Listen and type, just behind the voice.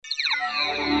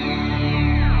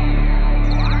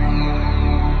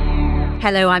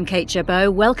Hello, I'm Kate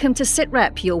Jabot. Welcome to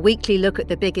SitRep, your weekly look at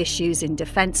the big issues in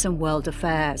defence and world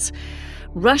affairs.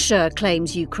 Russia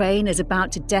claims Ukraine is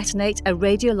about to detonate a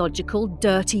radiological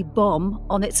dirty bomb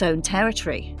on its own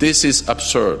territory. This is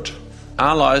absurd.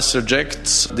 Allies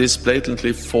reject this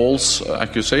blatantly false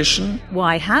accusation.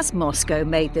 Why has Moscow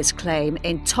made this claim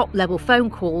in top-level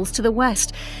phone calls to the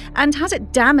West? And has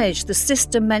it damaged the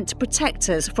system meant to protect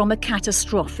us from a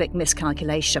catastrophic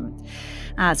miscalculation?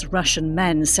 As Russian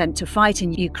men sent to fight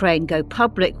in Ukraine go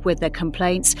public with their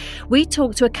complaints, we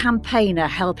talk to a campaigner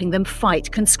helping them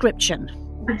fight conscription.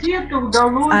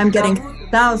 I'm getting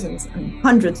thousands and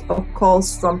hundreds of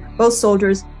calls from both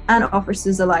soldiers and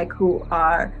officers alike who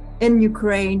are in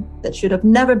Ukraine that should have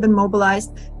never been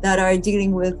mobilized, that are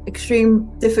dealing with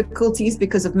extreme difficulties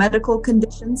because of medical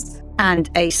conditions. And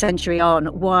a century on,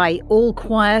 why All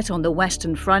Quiet on the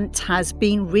Western Front has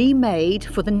been remade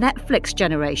for the Netflix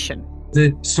generation.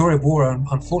 The story of war,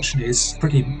 unfortunately, is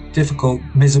pretty difficult,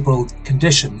 miserable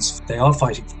conditions. They are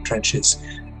fighting from trenches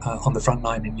on the front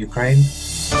line in Ukraine.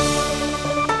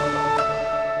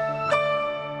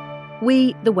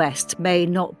 We, the West, may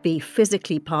not be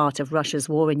physically part of Russia's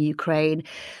war in Ukraine,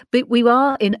 but we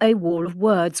are in a war of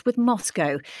words with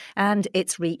Moscow, and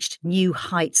it's reached new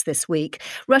heights this week.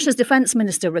 Russia's defence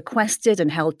minister requested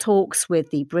and held talks with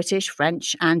the British,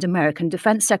 French and American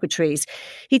defence secretaries.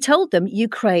 He told them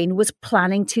Ukraine was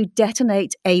planning to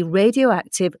detonate a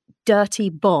radioactive dirty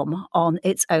bomb on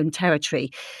its own territory.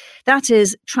 That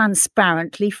is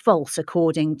transparently false,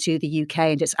 according to the UK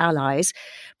and its allies.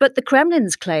 But the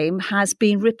Kremlin's claim has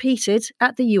been repeated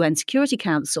at the UN Security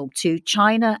Council to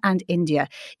China and India,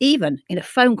 even in a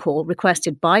phone call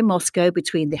requested by Moscow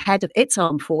between the head of its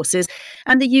armed forces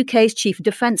and the UK's Chief of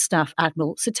Defence Staff,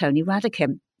 Admiral Sir Tony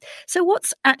Radakin. So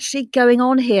what's actually going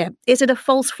on here? Is it a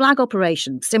false flag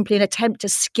operation, simply an attempt to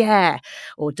scare?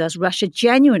 Or does Russia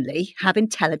genuinely have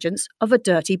intelligence of a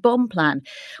dirty bomb plan?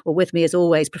 Well, with me as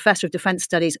always, Professor of Defence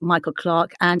Studies Michael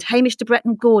Clarke and Hamish de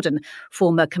Bretton-Gordon,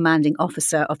 former commanding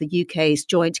officer of the UK's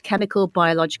Joint Chemical,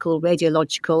 Biological,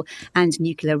 Radiological and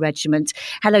Nuclear Regiment.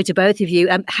 Hello to both of you.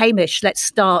 Hamish, let's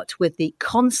start with the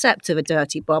concept of a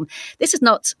dirty bomb. This is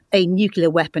not a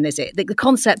nuclear weapon, is it? The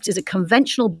concept is a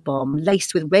conventional bomb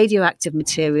laced with radioactive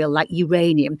material like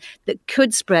uranium that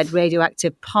could spread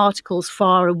radioactive particles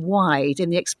far and wide in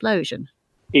the explosion.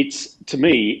 To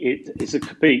me, it is a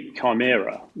complete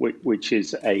chimera, which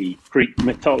is a Greek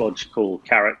mythological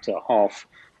character, half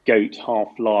goat, half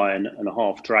lion and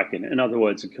half dragon. In other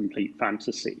words, a complete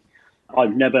fantasy.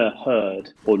 I've never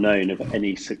heard or known of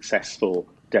any successful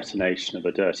detonation of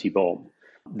a dirty bomb.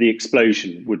 The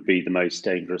explosion would be the most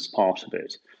dangerous part of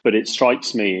it. But it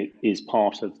strikes me is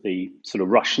part of the sort of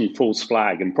Russian false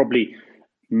flag and probably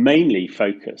mainly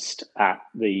focused at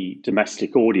the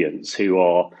domestic audience who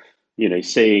are,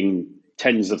 seeing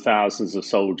tens of thousands of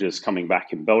soldiers coming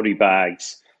back in body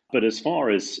bags. But as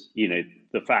far as,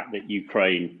 the fact that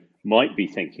Ukraine might be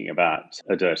thinking about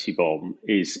a dirty bomb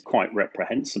is quite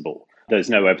reprehensible. There's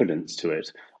no evidence to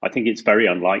it. I think it's very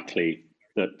unlikely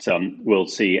that we'll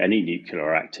see any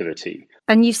nuclear activity.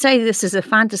 And you say this is a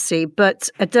fantasy, but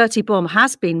a dirty bomb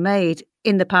has been made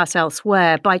in the past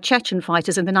elsewhere by Chechen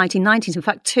fighters in the 1990s. In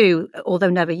fact, two, although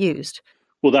never used.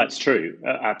 Well, that's true.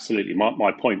 Absolutely.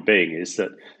 My point being is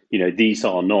that, these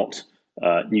are not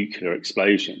nuclear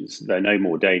explosions. They're no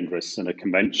more dangerous than a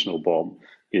conventional bomb.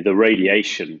 The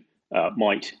radiation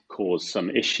might cause some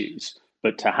issues,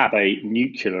 but to have a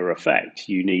nuclear effect,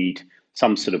 you need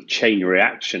some sort of chain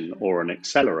reaction or an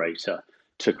accelerator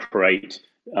to create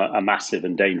a massive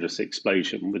and dangerous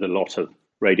explosion with a lot of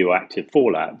radioactive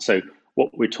fallout. So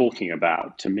what we're talking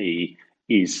about, to me,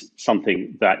 is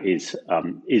something that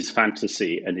is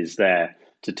fantasy and is there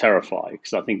to terrify.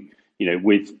 Because I think,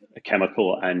 with a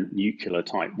chemical and nuclear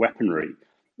type weaponry,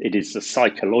 it is the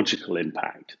psychological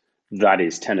impact that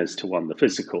is 10 to 1 the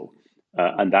physical.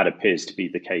 And that appears to be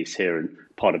the case here, and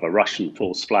part of a Russian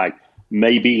false flag,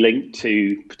 maybe linked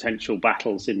to potential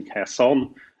battles in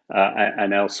Kherson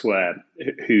and elsewhere,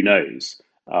 who knows?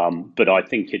 But I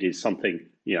think it is something,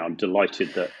 I'm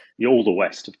delighted that all the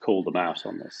West have called them out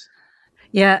on this.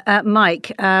 Yeah,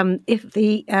 Mike, if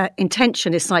the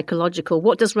intention is psychological,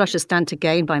 what does Russia stand to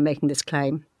gain by making this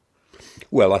claim?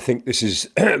 Well, I think this is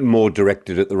more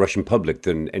directed at the Russian public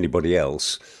than anybody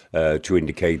else, to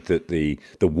indicate that the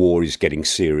war is getting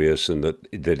serious and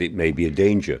that it may be a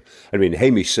danger. I mean,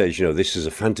 Hamish says, this is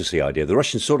a fantasy idea. The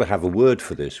Russians sort of have a word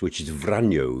for this, which is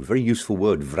vranyo, very useful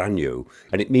word, vranyo.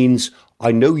 And it means,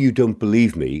 I know you don't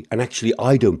believe me, and actually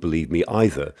I don't believe me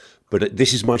either, But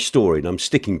this is my story, and I'm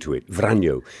sticking to it,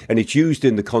 Vranyo. And it's used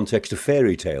in the context of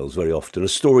fairy tales very often, a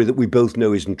story that we both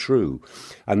know isn't true.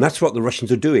 And that's what the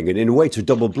Russians are doing. And in a way, it's a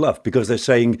double bluff, because they're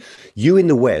saying, you in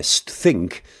the West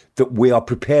think that we are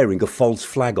preparing a false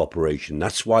flag operation.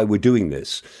 That's why we're doing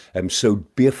this. So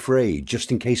be afraid,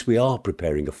 just in case we are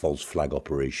preparing a false flag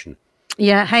operation.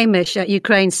 Yeah, Hamish,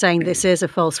 Ukraine's saying this is a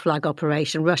false flag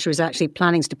operation. Russia is actually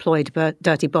planning to deploy a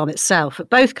dirty bomb itself.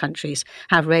 Both countries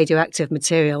have radioactive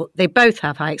material. They both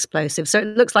have high explosives. So it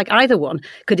looks like either one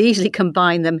could easily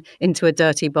combine them into a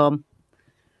dirty bomb.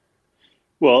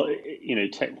 Well,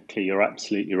 technically you're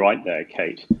absolutely right there,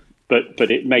 Kate.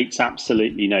 But it makes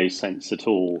absolutely no sense at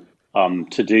all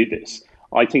to do this.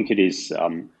 I think it is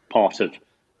part of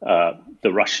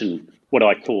the Russian, what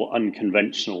I call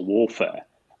unconventional warfare.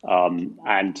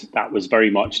 And that was very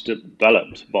much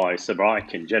developed by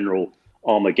Surovikin, General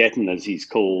Armageddon, as he's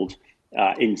called,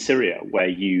 in Syria, where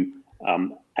you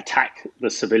attack the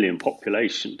civilian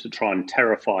population to try and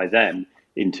terrify them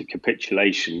into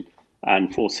capitulation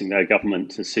and forcing their government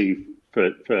to sue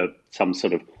for some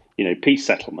sort of peace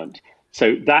settlement.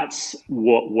 So that's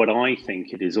what I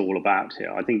think it is all about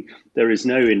here. I think there is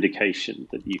no indication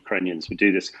that the Ukrainians would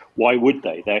do this. Why would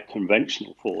they? Their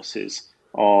conventional forces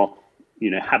are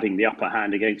having the upper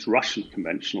hand against Russian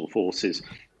conventional forces,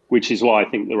 which is why I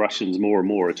think the Russians more and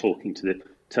more are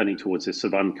turning towards this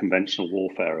sort of unconventional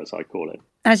warfare, as I call it.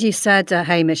 As you said,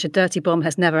 Hamish, a dirty bomb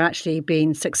has never actually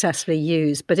been successfully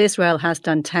used, but Israel has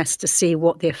done tests to see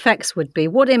what the effects would be.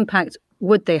 What impact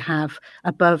would they have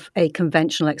above a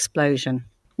conventional explosion?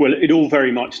 Well, it all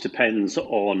very much depends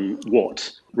on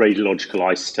what radiological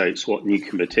isotopes, what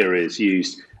nuclear material is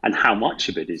used, and how much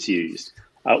of it is used.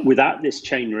 Without this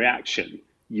chain reaction,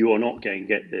 you are not going to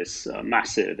get this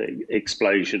massive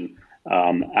explosion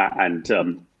and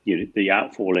the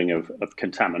outfalling of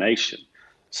contamination.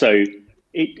 So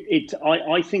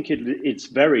I think it's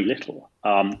very little.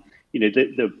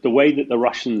 The way that the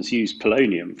Russians used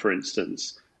polonium, for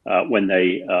instance, when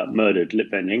they murdered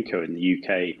Litvinenko in the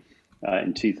UK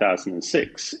in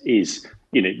 2006, is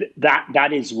that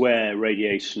is where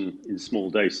radiation in small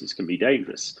doses can be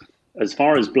dangerous. As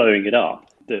far as blowing it up,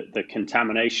 the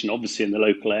contamination, obviously in the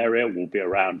local area, will be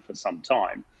around for some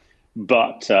time,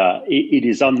 but it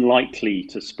is unlikely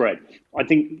to spread. I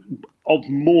think of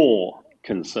more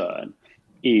concern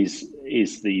is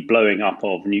the blowing up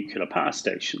of nuclear power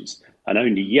stations. And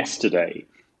only yesterday,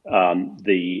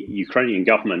 the Ukrainian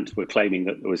government were claiming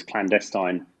that there was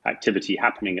clandestine activity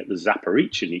happening at the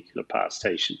Zaporizhzhia nuclear power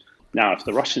station. Now, if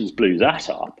the Russians blew that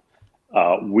up,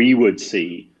 we would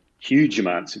see huge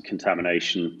amounts of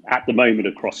contamination at the moment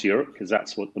across Europe, because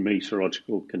that's what the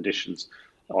meteorological conditions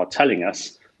are telling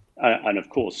us. And of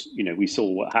course, we saw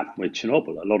what happened with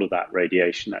Chernobyl. A lot of that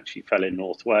radiation actually fell in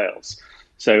North Wales.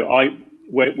 So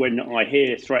when I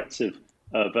hear threats of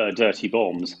dirty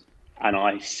bombs and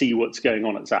I see what's going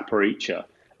on at Zaporizhzhia,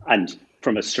 and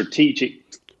from a strategic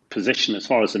position as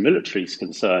far as the military is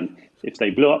concerned, if they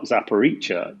blew up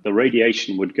Zaporizhzhia, the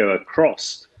radiation would go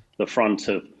across the front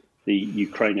of the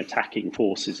Ukraine attacking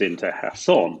forces into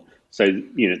Kherson. So,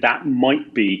 that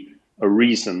might be a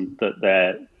reason that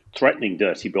they're threatening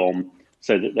dirty bomb,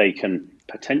 so that they can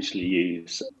potentially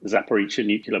use Zaporizhzhia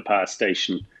nuclear power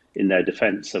station in their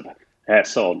defense of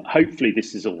Kherson. Hopefully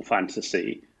this is all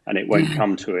fantasy and it won't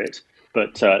come to it,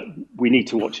 but we need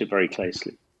to watch it very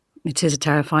closely. It is a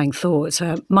terrifying thought.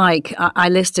 Mike, I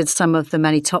listed some of the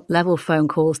many top-level phone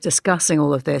calls discussing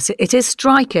all of this. It is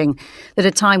striking that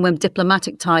at a time when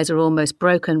diplomatic ties are almost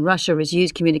broken, Russia has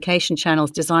used communication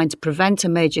channels designed to prevent a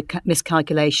major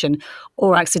miscalculation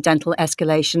or accidental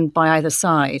escalation by either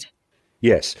side.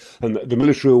 Yes, and the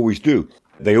military always do.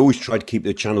 They always try to keep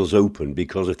their channels open,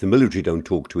 because if the military don't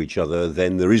talk to each other,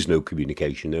 then there is no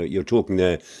communication. You're talking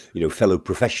there, fellow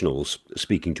professionals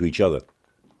speaking to each other.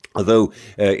 Although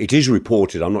it is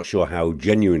reported, I'm not sure how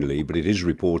genuinely, but it is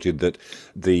reported that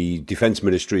the defence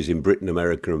ministries in Britain,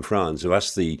 America and France have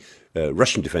asked the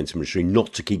Russian defence ministry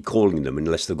not to keep calling them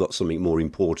unless they've got something more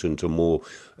important or more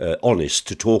honest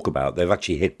to talk about. They've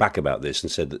actually hit back about this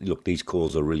and said that, look, these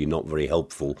calls are really not very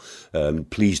helpful.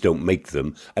 Please don't make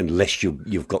them unless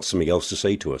you've got something else to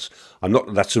say to us.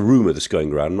 That's a rumour that's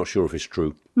going around. I'm not sure if it's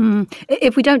true.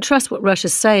 If we don't trust what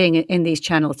Russia's saying in these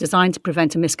channels designed to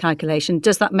prevent a miscalculation,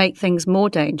 does that make things more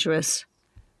dangerous?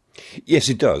 Yes,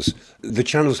 it does. The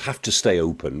channels have to stay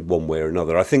open one way or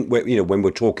another. I think when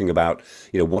we're talking about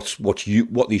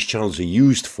what these channels are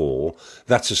used for,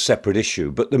 that's a separate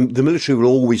issue. But the military will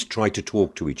always try to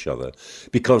talk to each other,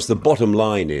 because the bottom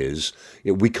line is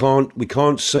we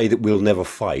can't say that we'll never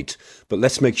fight, but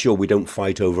let's make sure we don't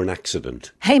fight over an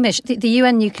accident. Hamish, the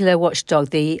UN nuclear watchdog,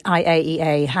 the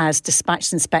IAEA, has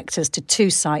dispatched inspectors to 2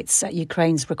 sites at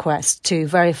Ukraine's request to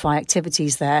verify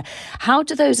activities there. How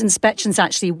do those inspections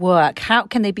actually work? How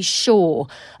can they be sure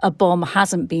a bomb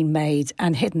hasn't been made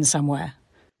and hidden somewhere?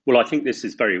 Well, I think this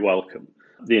is very welcome.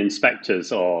 The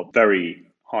inspectors are very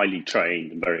highly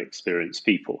trained and very experienced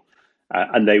people,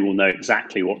 and they will know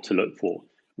exactly what to look for.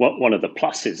 One of the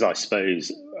pluses, I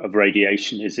suppose, of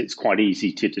radiation is it's quite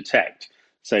easy to detect.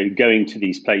 So going to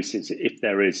these places, if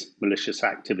there is malicious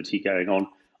activity going on,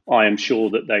 I am sure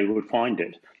that they would find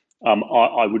it.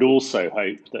 I would also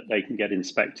hope that they can get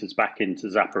inspectors back into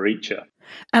Zaporizhzhia.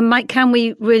 And Mike, can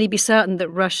we really be certain that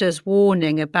Russia's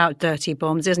warning about dirty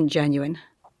bombs isn't genuine?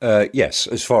 Yes,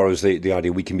 as far as the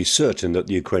idea, we can be certain that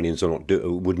the Ukrainians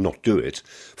would not do it,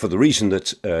 for the reason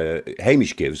that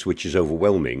Hamish gives, which is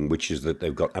overwhelming, which is that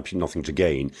they've got absolutely nothing to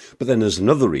gain. But then there's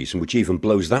another reason, which even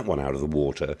blows that one out of the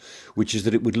water, which is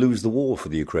that it would lose the war for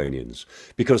the Ukrainians,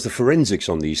 because the forensics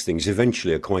on these things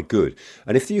eventually are quite good.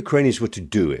 And if the Ukrainians were to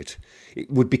do it, it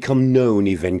would become known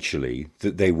eventually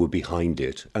that they were behind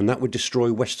it, and that would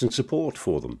destroy Western support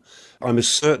for them. I'm as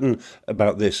certain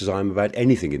about this as I am about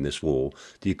anything in this war.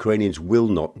 The Ukrainians will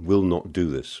not do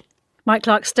this. Mike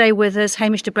Clark, stay with us.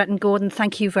 Hamish de Bretton-Gordon,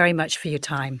 thank you very much for your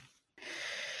time.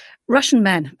 Russian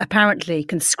men, apparently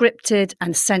conscripted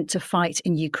and sent to fight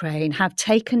in Ukraine, have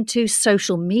taken to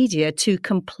social media to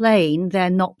complain they're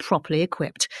not properly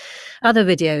equipped. Other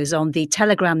videos on the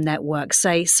Telegram network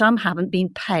say some haven't been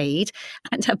paid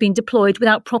and have been deployed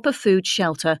without proper food,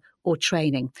 shelter or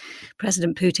training.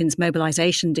 President Putin's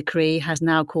mobilization decree has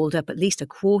now called up at least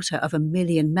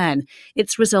 250,000 men.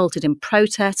 It's resulted in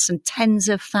protests and tens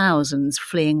of thousands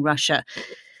fleeing Russia.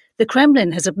 The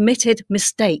Kremlin has admitted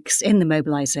mistakes in the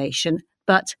mobilization,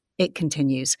 but it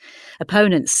continues.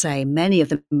 Opponents say many of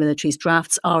the military's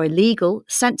drafts are illegal,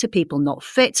 sent to people not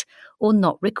fit or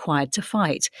not required to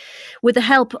fight. With the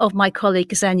help of my colleague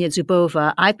Ksenia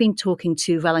Zubova, I've been talking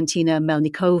to Valentina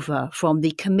Melnikova from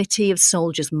the Committee of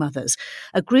Soldiers' Mothers,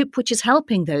 a group which is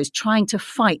helping those trying to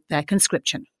fight their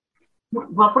conscription.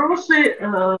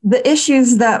 The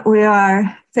issues that we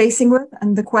are facing with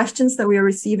and the questions that we are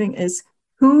receiving is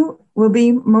who will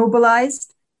be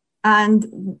mobilized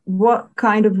and what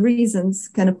kind of reasons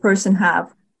can a person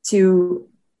have to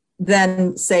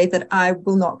then say that I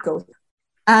will not go.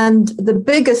 And the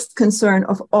biggest concern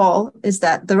of all is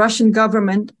that the Russian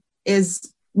government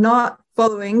is not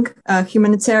following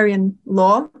humanitarian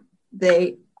law.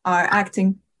 They are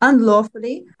acting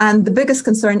unlawfully. And the biggest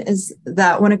concern is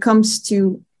that when it comes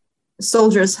to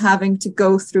soldiers having to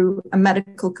go through a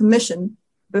medical commission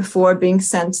before being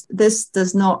sent, this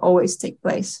does not always take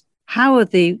place. How are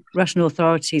the Russian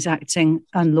authorities acting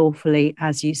unlawfully,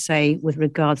 as you say, with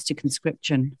regards to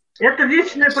conscription?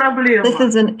 This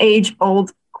is an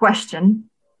age-old question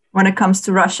when it comes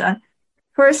to Russia.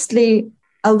 Firstly,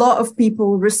 a lot of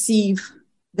people receive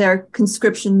their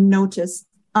conscription notice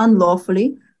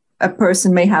unlawfully. A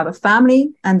person may have a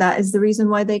family, and that is the reason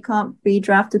why they can't be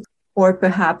drafted. Or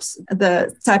perhaps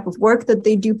the type of work that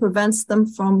they do prevents them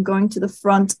from going to the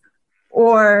front.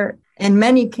 Or in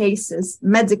many cases,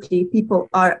 medically, people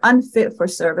are unfit for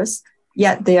service,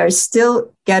 yet they are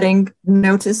still getting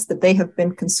notice that they have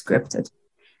been conscripted.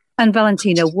 And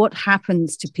Valentina, what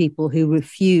happens to people who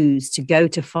refuse to go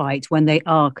to fight when they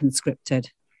are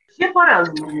conscripted?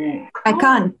 I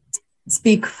can't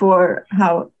speak for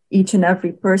how each and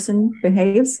every person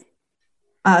behaves.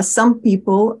 Some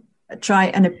people try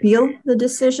and appeal the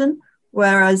decision,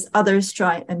 whereas others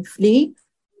try and flee.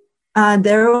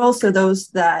 There are also those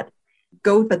that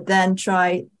go but then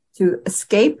try to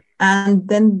escape. And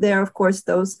then there are, of course,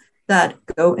 those that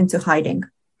go into hiding.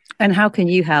 And how can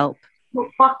you help?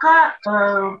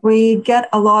 We get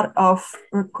a lot of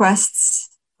requests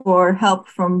for help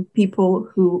from people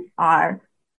who are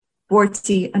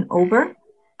 40 and over.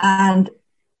 And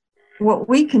what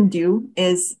we can do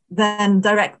is then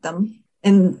direct them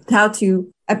in how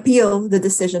to appeal the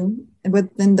decision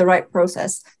within the right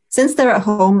process. Since they're at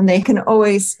home, and they can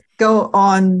always go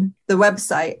on the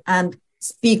website and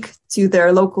speak to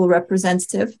their local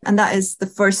representative. And that is the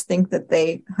first thing that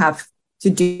they have to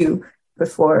do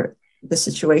before the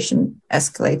situation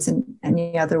escalates in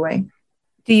any other way.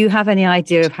 Do you have any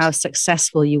idea of how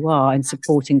successful you are in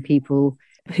supporting people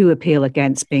who appeal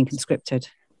against being conscripted?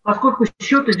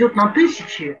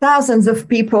 Thousands of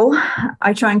people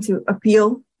are trying to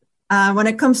appeal. When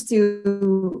it comes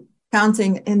to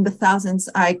counting in the thousands,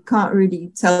 I can't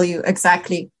really tell you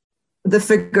exactly the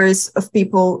figures of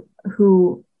people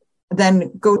who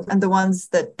then go and the ones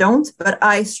that don't. But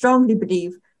I strongly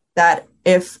believe that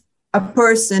if a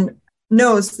person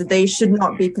knows that they should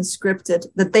not be conscripted,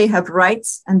 that they have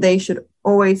rights and they should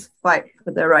always fight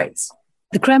for their rights.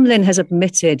 The Kremlin has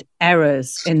admitted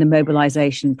errors in the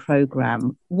mobilization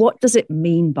program. What does it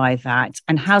mean by that?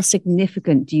 And how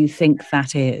significant do you think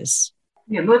that is?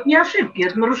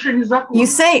 You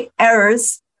say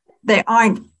errors, they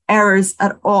aren't errors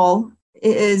at all.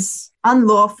 It is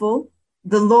unlawful.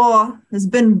 The law has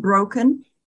been broken,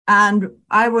 and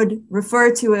I would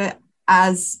refer to it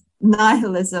as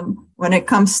nihilism when it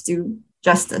comes to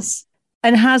justice.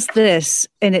 And has this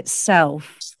in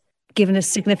itself given a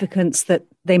significance that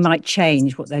they might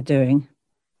change what they're doing?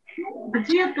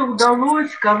 In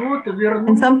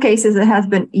some cases, it has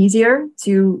been easier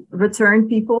to return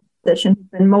people that shouldn't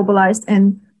have been mobilized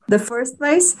in the first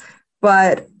place.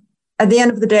 But at the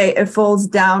end of the day, it falls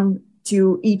down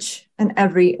to each and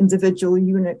every individual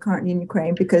unit currently in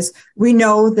Ukraine, because we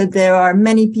know that there are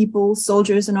many people,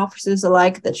 soldiers and officers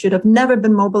alike, that should have never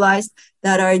been mobilized,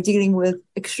 that are dealing with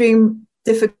extreme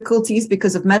difficulties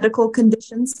because of medical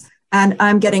conditions. And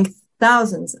I'm getting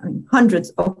thousands and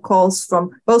hundreds of calls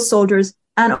from both soldiers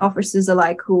and officers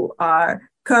alike who are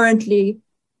currently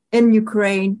in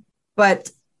Ukraine, but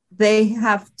they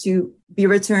have to be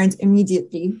returned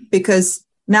immediately, because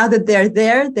now that they're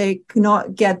there, they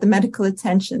cannot get the medical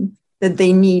attention that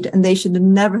they need, and they should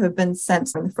never have been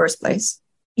sent in the first place.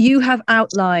 You have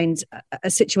outlined a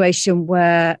situation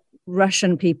where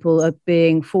Russian people are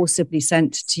being forcibly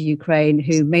sent to Ukraine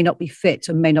who may not be fit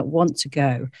and may not want to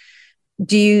go.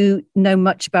 Do you know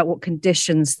much about what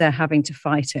conditions they're having to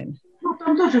fight in?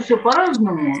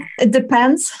 It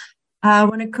depends.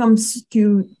 When it comes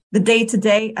to the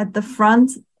day-to-day at the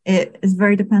front, it is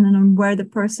very dependent on where the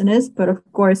person is. But of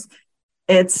course,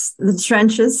 it's the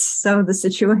trenches. So the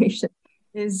situation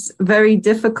is very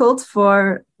difficult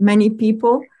for many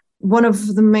people. One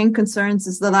of the main concerns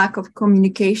is the lack of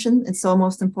communication. It's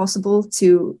almost impossible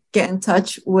to get in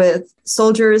touch with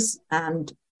soldiers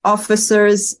and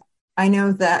officers. I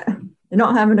know that they're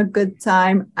not having a good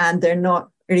time and they're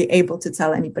not really able to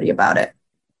tell anybody about it.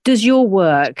 Does your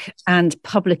work and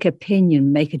public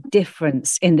opinion make a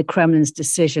difference in the Kremlin's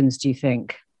decisions, do you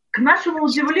think?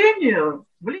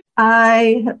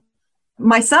 I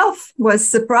myself was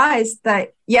surprised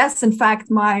that, yes, in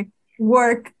fact, my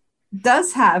work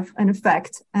does have an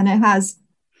effect, and it has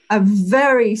a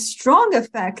very strong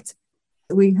effect.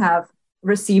 We have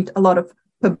received a lot of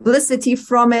publicity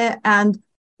from it, and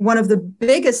one of the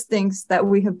biggest things that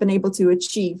we have been able to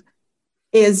achieve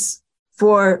is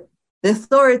for the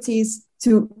authorities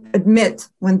to admit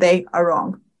when they are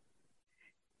wrong.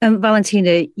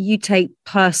 Valentina, you take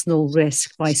personal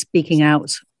risk by speaking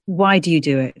out. Why do you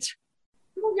do it?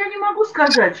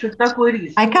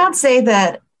 I can't say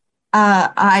that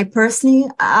I personally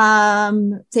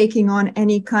am taking on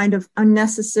any kind of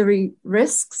unnecessary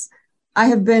risks. I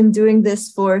have been doing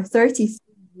this for 33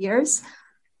 years.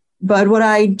 But what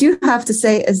I do have to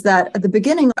say is that at the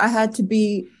beginning, I had to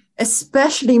be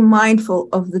especially mindful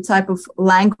of the type of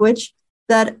language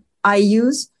that I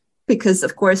use, because,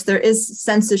 of course, there is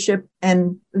censorship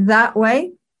in that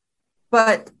way.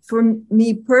 But for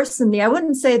me personally, I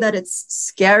wouldn't say that it's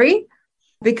scary,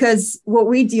 because what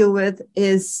we deal with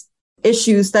is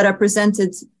issues that are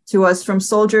presented to us from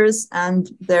soldiers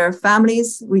and their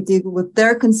families. We deal with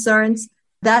their concerns.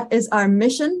 That is our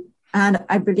mission. And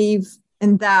I believe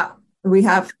in that we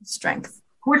have strength.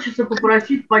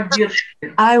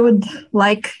 I would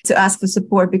like to ask for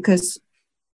support, because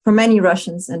for many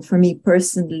Russians and for me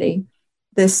personally,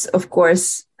 this, of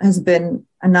course, has been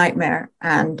a nightmare.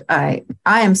 And I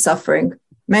am suffering.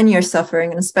 Many are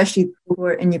suffering, and especially people who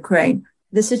are in Ukraine.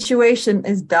 The situation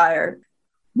is dire.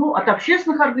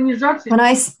 When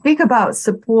I speak about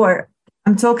support,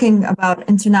 I'm talking about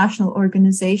international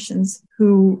organizations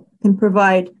who can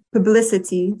provide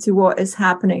publicity to what is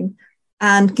happening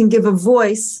and can give a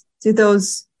voice to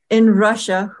those in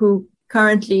Russia who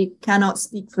currently cannot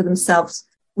speak for themselves.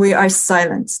 We are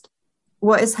silenced.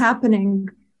 What is happening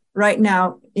right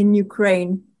now in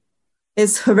Ukraine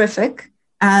is horrific,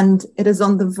 and it is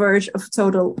on the verge of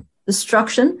total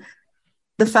destruction.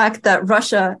 The fact that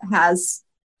Russia has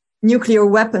nuclear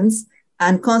weapons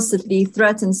and constantly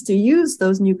threatens to use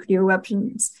those nuclear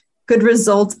weapons could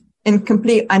result in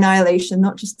complete annihilation,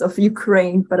 not just of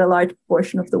Ukraine, but a large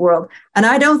portion of the world. And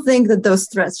I don't think that those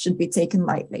threats should be taken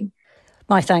lightly.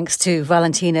 My thanks to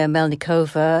Valentina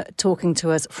Melnikova talking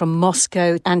to us from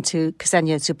Moscow and to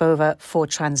Ksenia Zubova for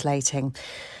translating.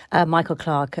 Michael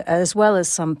Clark, as well as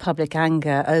some public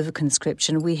anger over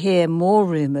conscription, we hear more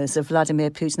rumours of Vladimir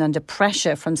Putin under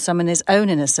pressure from some in his own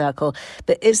inner circle.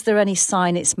 But is there any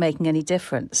sign it's making any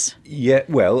difference? Yeah,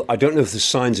 well, I don't know if the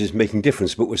signs is making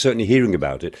difference, but we're certainly hearing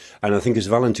about it. And I think as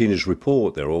Valentina's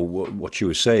report there, or what she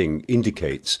was saying,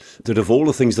 indicates that of all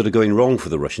the things that are going wrong for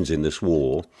the Russians in this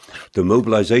war, the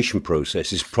mobilisation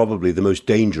process is probably the most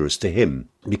dangerous to him,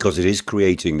 because it is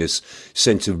creating this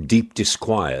sense of deep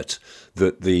disquiet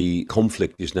that the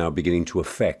conflict is now beginning to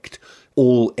affect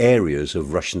all areas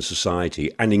of Russian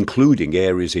society, and including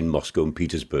areas in Moscow and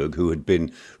Petersburg who had been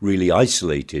really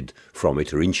isolated from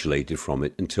it or insulated from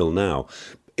it until now.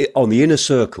 On the inner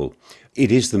circle,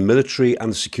 it is the military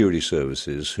and the security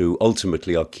services who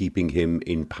ultimately are keeping him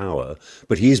in power,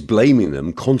 but he is blaming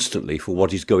them constantly for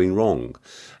what is going wrong.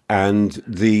 And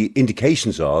the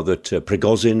indications are that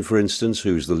Prigozhin, for instance,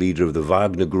 who's the leader of the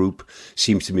Wagner group,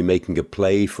 seems to be making a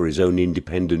play for his own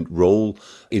independent role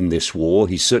in this war.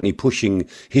 He's certainly pushing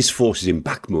his forces in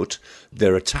Bakhmut.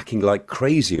 They're attacking like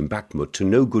crazy in Bakhmut to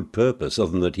no good purpose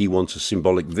other than that he wants a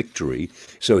symbolic victory.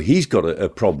 So he's got a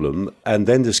problem. And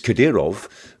then there's Kadyrov,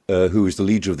 who is the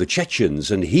leader of the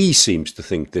Chechens, and he seems to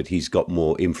think that he's got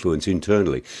more influence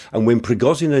internally. And when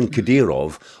Prigozhin and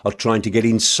Kadyrov are trying to get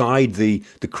inside the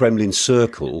Kremlin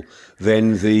circle,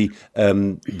 then the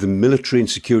military and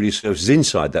security services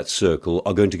inside that circle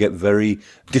are going to get very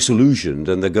disillusioned,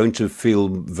 and they're going to feel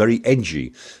very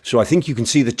edgy. So I think you can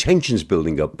see the tensions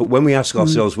building up. But when we ask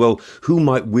ourselves, well, who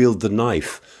might wield the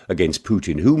knife against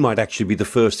Putin? Who might actually be the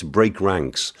first to break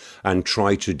ranks and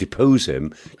try to depose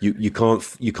him? You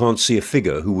can't see a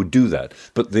figure who would do that.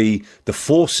 But the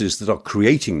forces that are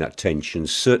creating that tension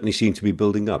certainly seem to be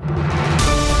building up.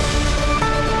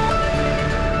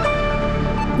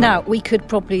 Now, we could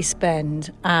probably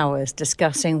spend hours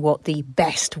discussing what the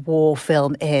best war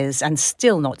film is and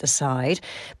still not decide,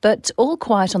 but All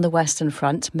Quiet on the Western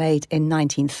Front, made in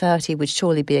 1930, would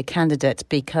surely be a candidate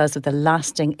because of the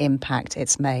lasting impact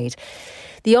it's made.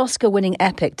 The Oscar-winning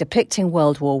epic depicting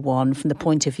World War I from the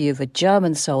point of view of a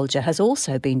German soldier has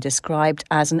also been described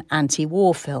as an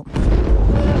anti-war film.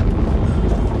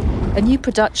 A new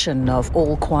production of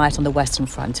All Quiet on the Western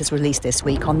Front is released this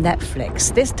week on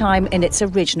Netflix, this time in its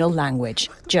original language,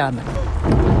 German.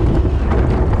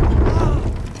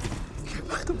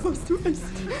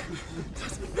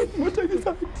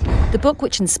 The book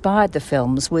which inspired the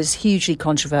films was hugely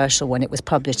controversial when it was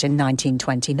published in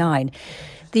 1929.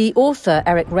 The author,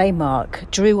 Eric Remarque,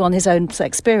 drew on his own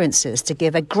experiences to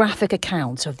give a graphic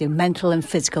account of the mental and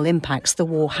physical impacts the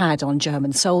war had on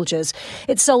German soldiers.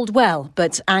 It sold well,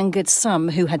 but angered some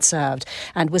who had served,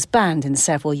 and was banned in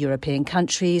several European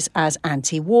countries as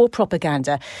anti-war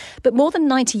propaganda. But more than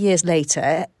 90 years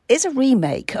later, is a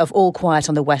remake of All Quiet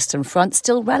on the Western Front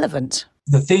still relevant?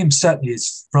 The theme certainly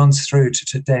runs through to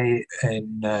today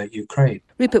in Ukraine.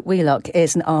 Rupert Wheelock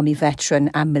is an army veteran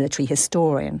and military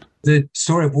historian. The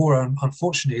story of war,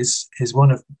 unfortunately, is one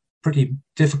of pretty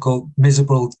difficult,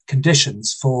 miserable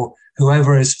conditions for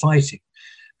whoever is fighting.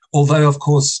 Although, of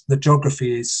course, the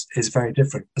geography is very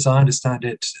different. As I understand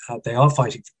it, they are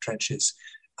fighting from trenches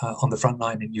on the front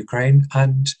line in Ukraine,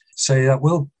 and so that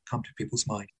will come to people's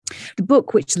mind. The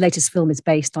book, which the latest film is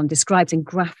based on, describes in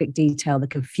graphic detail the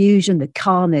confusion, the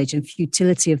carnage and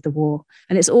futility of the war.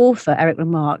 And its author, Eric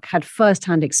Remarque, had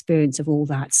first-hand experience of all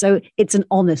that. So it's an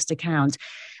honest account.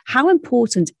 How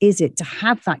important is it to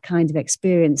have that kind of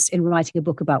experience in writing a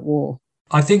book about war?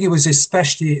 I think it was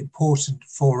especially important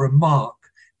for Remarque,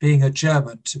 being a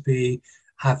German, to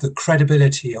have the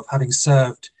credibility of having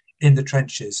served in the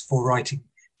trenches for writing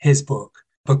his book,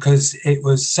 because it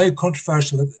was so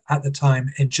controversial at the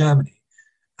time in Germany,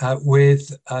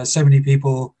 with so many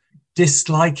people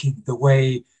disliking the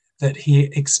way that he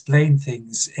explained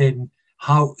things, in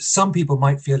how some people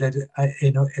might feel it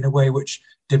in a way which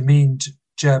demeaned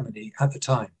Germany at the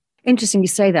time. Interesting you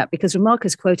say that, because Remarque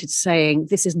is quoted saying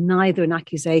this is neither an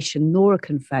accusation nor a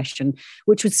confession,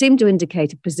 which would seem to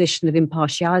indicate a position of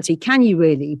impartiality. Can you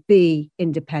really be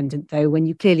independent, though, when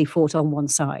you clearly fought on one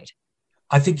side?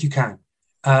 I think you can.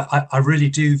 I really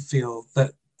do feel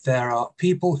that there are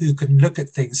people who can look at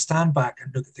things, stand back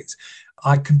and look at things.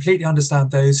 I completely understand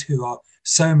those who are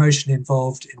so emotionally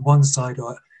involved in one side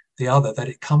or the other that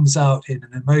it comes out in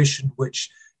an emotion which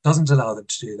doesn't allow them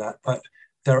to do that. But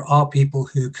there are people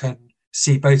who can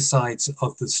see both sides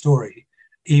of the story,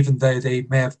 even though they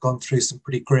may have gone through some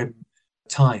pretty grim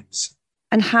times.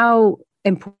 And how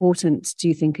important do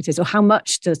you think it is, or how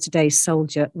much does today's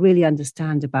soldier really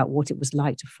understand about what it was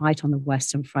like to fight on the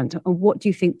Western Front? And what do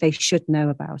you think they should know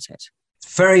about it?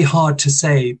 It's very hard to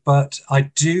say, but I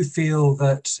do feel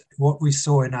that what we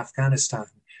saw in Afghanistan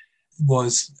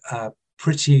was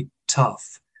pretty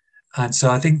tough. And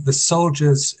so I think the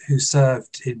soldiers who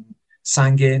served in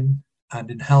Sangin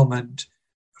and in Helmand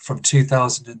from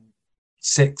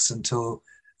 2006 until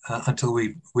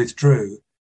we withdrew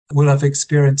will have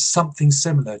experienced something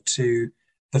similar to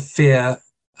the fear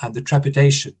and the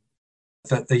trepidation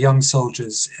that the young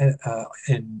soldiers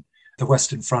in the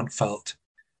Western Front felt.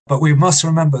 But we must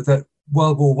remember that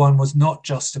World War I was not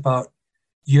just about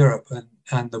Europe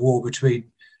and the war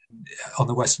on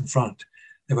the Western Front.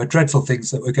 There were dreadful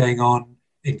things that were going on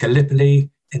in Gallipoli,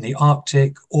 in the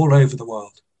Arctic, all over the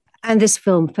world. And this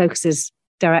film focuses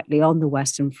directly on the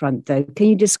Western Front, though. Can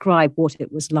you describe what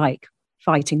it was like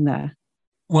fighting there?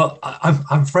 Well, I'm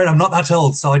afraid I'm not that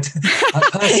old, so I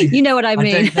personally, you know what I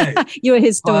mean. I don't know. You're a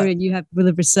historian. You will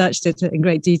have researched it in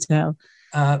great detail.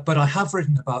 But I have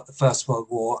written about the First World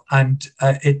War, and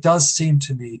it does seem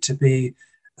to me to be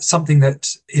something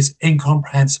that is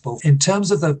incomprehensible in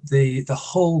terms of the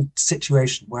whole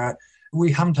situation, where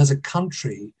we haven't as a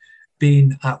country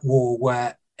been at war,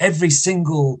 where every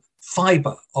single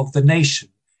fibre of the nation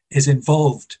is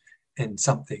involved in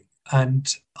something.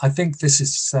 And I think this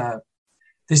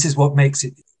is what makes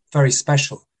it very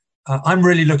special. I'm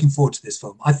really looking forward to this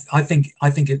film. I think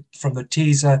it, from the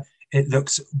teaser, it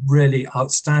looks really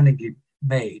outstandingly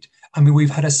made. I mean, we've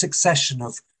had a succession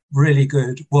of really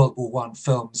good World War I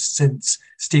films since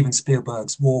Steven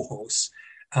Spielberg's War Horse,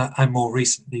 and more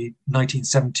recently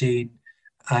 1917,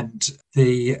 and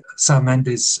the Sam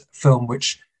Mendes film,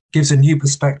 which gives a new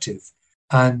perspective,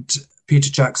 and Peter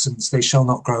Jackson's They Shall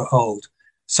Not Grow Old.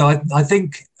 So I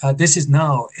think this is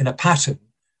now in a pattern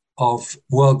of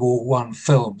World War I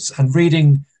films, and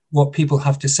reading what people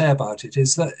have to say about it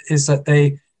is that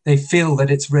they feel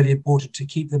that it's really important to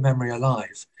keep the memory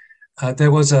alive.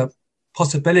 There was a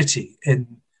possibility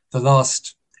in the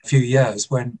last few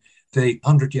years when the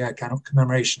 100-year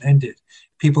commemoration ended.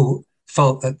 People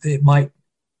felt that it might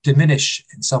diminish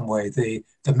in some way the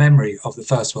memory of the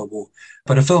First World War.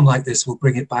 But a film like this will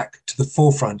bring it back to the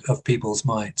forefront of people's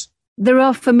minds. There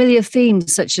are familiar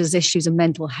themes such as issues of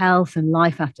mental health and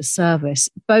life after service,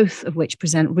 both of which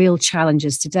present real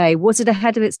challenges today. Was it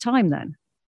ahead of its time then?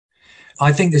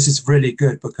 I think this is really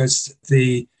good because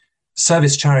the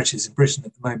service charities in Britain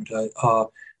at the moment are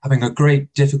having a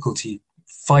great difficulty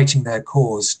fighting their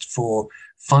cause for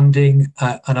funding.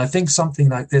 And I think something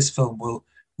like this film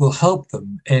will help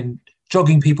them in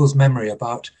jogging people's memory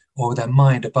about, or their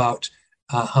mind about,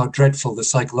 how dreadful the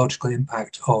psychological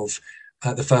impact of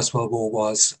the First World War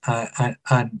was,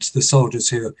 and the soldiers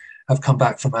who have come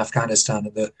back from Afghanistan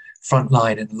at the front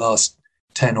line in the last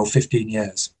 10 or 15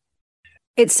 years.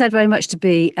 It's said very much to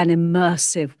be an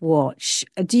immersive watch.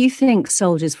 Do you think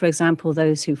soldiers, for example,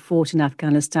 those who fought in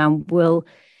Afghanistan, will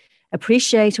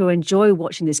appreciate or enjoy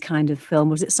watching this kind of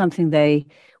film, or is it something they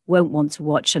won't want to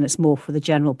watch and it's more for the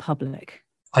general public?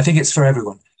 I think it's for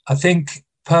everyone. I think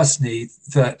personally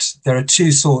that there are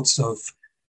two sorts of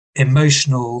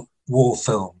emotional war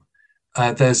film.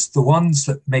 There's the ones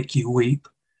that make you weep,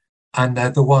 and they're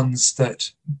the ones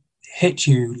that hit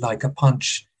you like a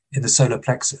punch in the solar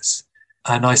plexus.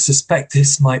 And I suspect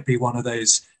this might be one of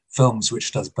those films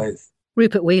which does both.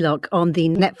 Rupert Wheelock on the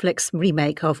Netflix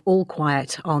remake of All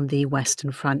Quiet on the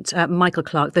Western Front. Michael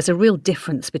Clark, there's a real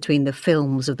difference between the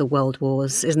films of the World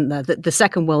Wars, isn't there? The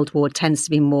Second World War tends to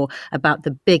be more about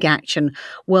the big action.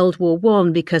 World War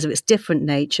I, because of its different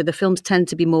nature, the films tend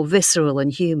to be more visceral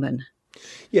and human.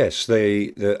 Yes,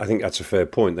 I think that's a fair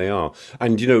point. They are.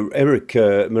 And, you know, Erich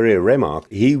Maria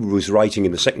Remarque, he was writing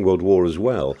in the Second World War as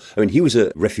well. I mean, he was a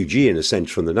refugee, in a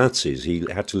sense, from the Nazis. He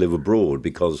had to live abroad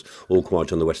because All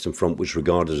Quiet on the Western Front was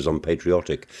regarded as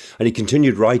unpatriotic. And he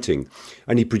continued writing.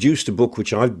 And he produced a book,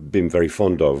 which I've been very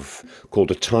fond of,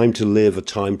 called A Time to Live, A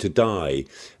Time to Die,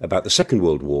 about the Second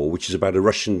World War, which is about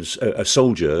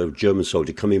a German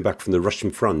soldier, coming back from the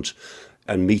Russian front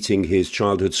and meeting his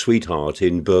childhood sweetheart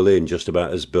in Berlin, just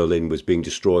about as Berlin was being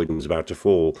destroyed and was about to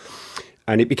fall.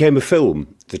 And it became a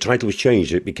film. The title was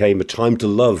changed. It became A Time to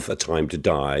Love, A Time to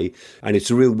Die. And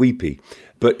it's a real weepy.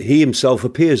 But he himself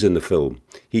appears in the film.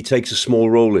 He takes a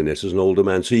small role in it as an older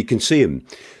man, so you can see him.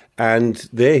 And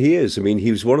there he is. I mean,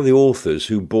 he was one of the authors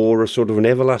who bore a sort of an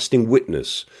everlasting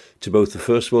witness to both the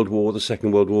First World War, the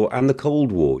Second World War, and the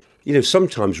Cold War. You know,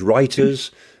 sometimes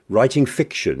writers writing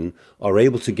fiction are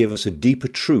able to give us a deeper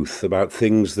truth about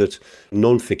things that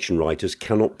non-fiction writers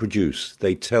cannot produce.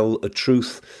 They tell a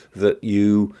truth that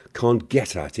you can't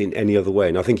get at in any other way.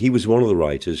 And I think he was one of the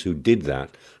writers who did that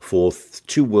for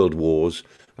 2 world wars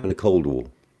and a Cold War.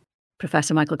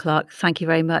 Professor Michael Clarke, thank you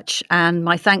very much. And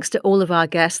my thanks to all of our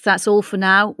guests. That's all for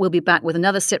now. We'll be back with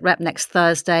another SITREP next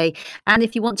Thursday. And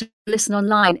if you want to listen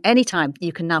online anytime,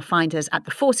 you can now find us at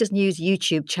the Forces News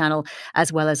YouTube channel,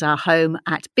 as well as our home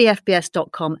at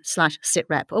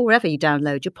bfbs.com/sitrep, or wherever you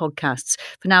download your podcasts.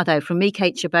 For now, though, from me,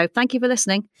 Kate Chabot, thank you for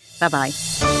listening.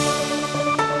 Bye-bye.